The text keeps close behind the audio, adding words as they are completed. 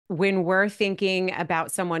when we're thinking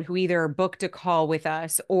about someone who either booked a call with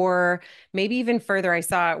us or maybe even further, I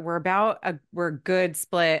saw we're a good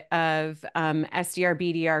split of SDR,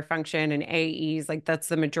 BDR function and AEs. Like that's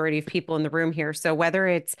the majority of people in the room here. So whether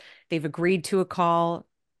it's they've agreed to a call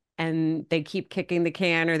and they keep kicking the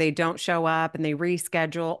can or they don't show up and they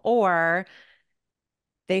reschedule, or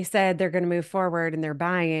they said they're going to move forward and they're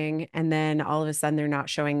buying, and then all of a sudden they're not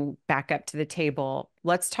showing back up to the table.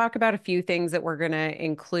 Let's talk about a few things that we're going to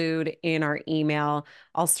include in our email.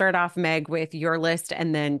 I'll start off, Meg, with your list,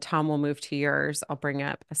 and then Tom will move to yours. I'll bring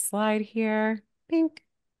up a slide here. Pink.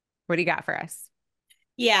 What do you got for us?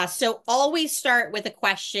 Yeah, so always start with a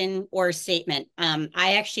question or a statement.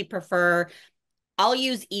 I actually prefer, I'll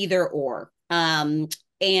use either or. And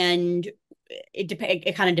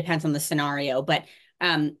it kind of depends on the scenario, but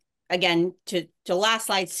again, to last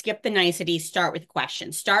slide, skip the niceties, start with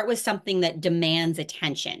questions. Start with something that demands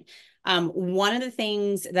attention. One of the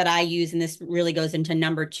things that I use, and this really goes into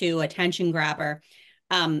number two, attention grabber.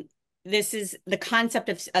 Um, this is the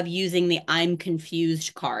concept of using the I'm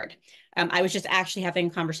confused card. I was just actually having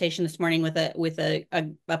a conversation this morning with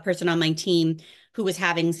a person on my team who was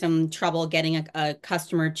having some trouble getting a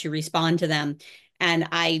customer to respond to them. And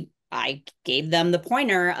I gave them the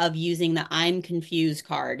pointer of using the I'm confused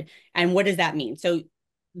card. And what does that mean? So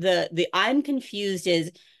the I'm confused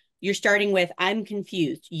is you're starting with I'm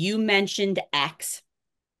confused. You mentioned X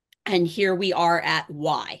and here we are at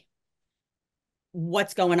Y.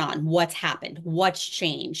 What's going on? What's happened? What's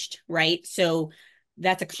changed? Right? So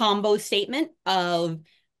that's a combo statement of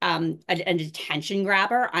an attention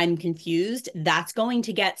grabber. I'm confused. That's going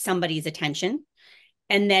to get somebody's attention.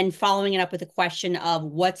 And then following it up with a question of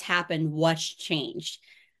what's happened, what's changed.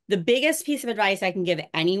 The biggest piece of advice I can give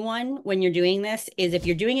anyone when you're doing this is if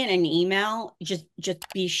you're doing it in an email, just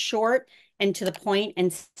be short and to the point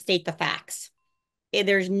and state the facts.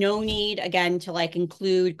 There's no need, again, to like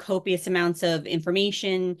include copious amounts of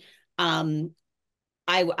information.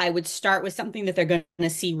 I would start with something that they're going to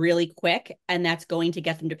see really quick, and that's going to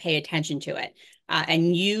get them to pay attention to it.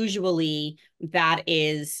 And usually that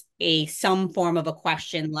is some form of a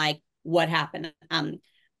question like, what happened?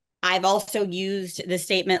 I've also used the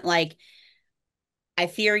statement like, I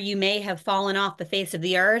fear you may have fallen off the face of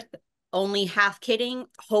the earth. Only half kidding.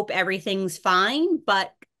 Hope everything's fine.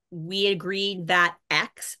 But we agreed that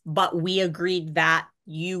X, but we agreed that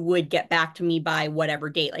you would get back to me by whatever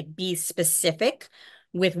date. Like be specific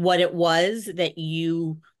with what it was that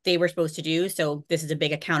they were supposed to do. So this is a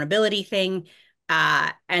big accountability thing.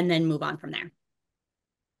 And then move on from there.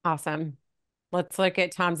 Awesome. Let's look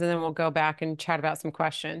at Tom's and then we'll go back and chat about some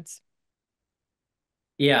questions.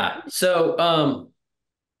 Yeah. So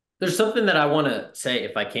there's something that I want to say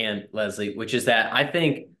if I can, Leslie, which is that I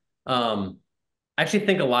actually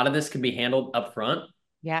think a lot of this can be handled up front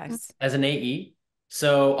Yes. as an AE.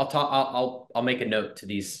 So I'll make a note to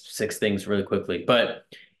these 6 things really quickly. But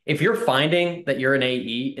if you're finding that you're an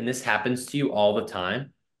AE and this happens to you all the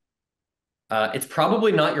time, it's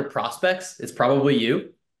probably not your prospects, it's probably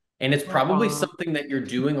you. And it's probably something that you're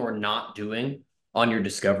doing or not doing on your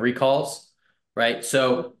discovery calls, right?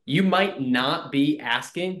 So you might not be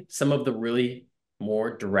asking some of the really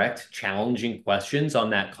more direct, challenging questions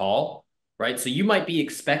on that call, right? So you might be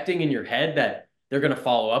expecting in your head that they're going to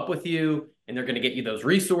follow up with you and they're going to get you those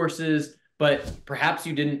resources, but perhaps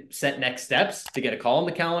you didn't set next steps to get a call on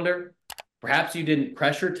the calendar. Perhaps you didn't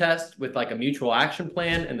pressure test with like a mutual action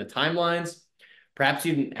plan and the timelines. Perhaps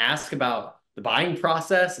you didn't ask about the buying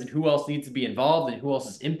process and who else needs to be involved and who else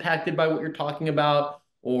is impacted by what you're talking about.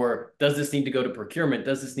 Or does this need to go to procurement?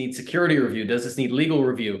 Does this need security review? Does this need legal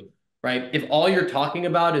review, right? If all you're talking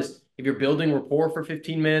about is if you're building rapport for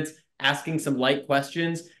 15 minutes, asking some light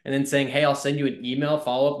questions, and then saying, hey, I'll send you an email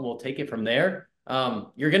follow-up and we'll take it from there,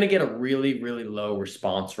 you're going to get a really, really low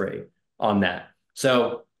response rate on that.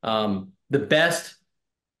 So the best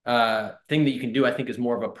thing that you can do, I think, is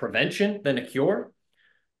more of a prevention than a cure.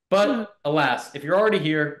 But alas, if you're already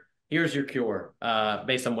here, here's your cure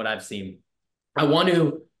based on what I've seen. I want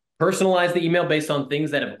to personalize the email based on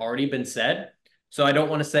things that have already been said. So I don't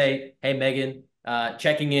want to say, hey, Megan,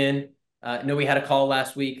 checking in. No, we had a call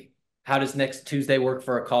last week. How does next Tuesday work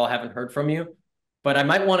for a call? Haven't heard from you. But I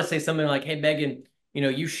might want to say something like, hey, Megan,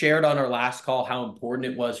 you shared on our last call how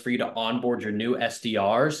important it was for you to onboard your new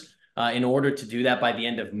SDRs. In order to do that by the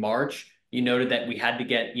end of March, you noted that we had to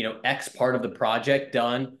get, X part of the project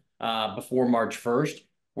done before March 1st.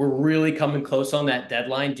 We're really coming close on that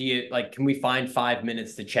deadline. Can we find 5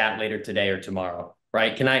 minutes to chat later today or tomorrow?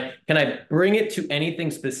 Right? Can I bring it to anything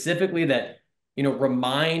specifically that,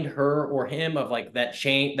 remind her or him of like that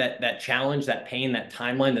change, that challenge, that pain, that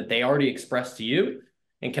timeline that they already expressed to you?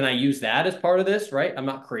 And can I use that as part of this, right? I'm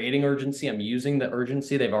not creating urgency. I'm using the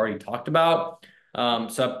urgency they've already talked about.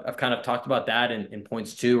 So I've kind of talked about that in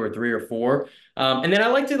points 2 or 3 or 4. And then I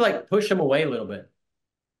like to like push them away a little bit,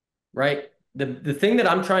 right? The thing that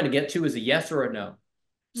I'm trying to get to is a yes or a no.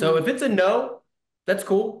 So if it's a no, that's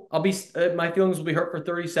cool. I'll be my feelings will be hurt for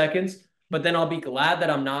 30 seconds, but then I'll be glad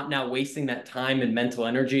that I'm not now wasting that time and mental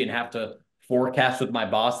energy and have to forecast with my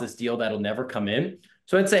boss this deal that'll never come in.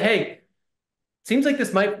 So I'd say, hey, seems like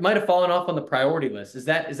this might have fallen off on the priority list. Is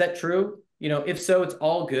that true? You know, if so, it's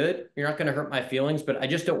all good. You're not going to hurt my feelings, but I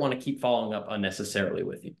just don't want to keep following up unnecessarily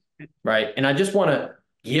with you, right? And I just want to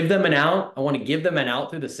give them an out. I want to give them an out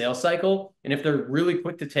through the sales cycle. And if they're really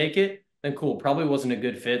quick to take it, then cool. Probably wasn't a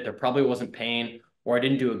good fit. There probably wasn't pain, or I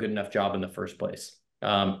didn't do a good enough job in the first place.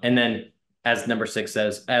 And then, as number 6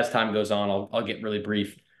 says, as time goes on, I'll get really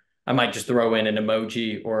brief. I might just throw in an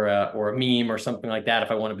emoji or a meme or something like that if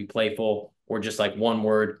I want to be playful, or just like one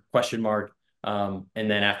word question mark. And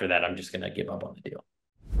then after that, I'm just going to give up on the deal.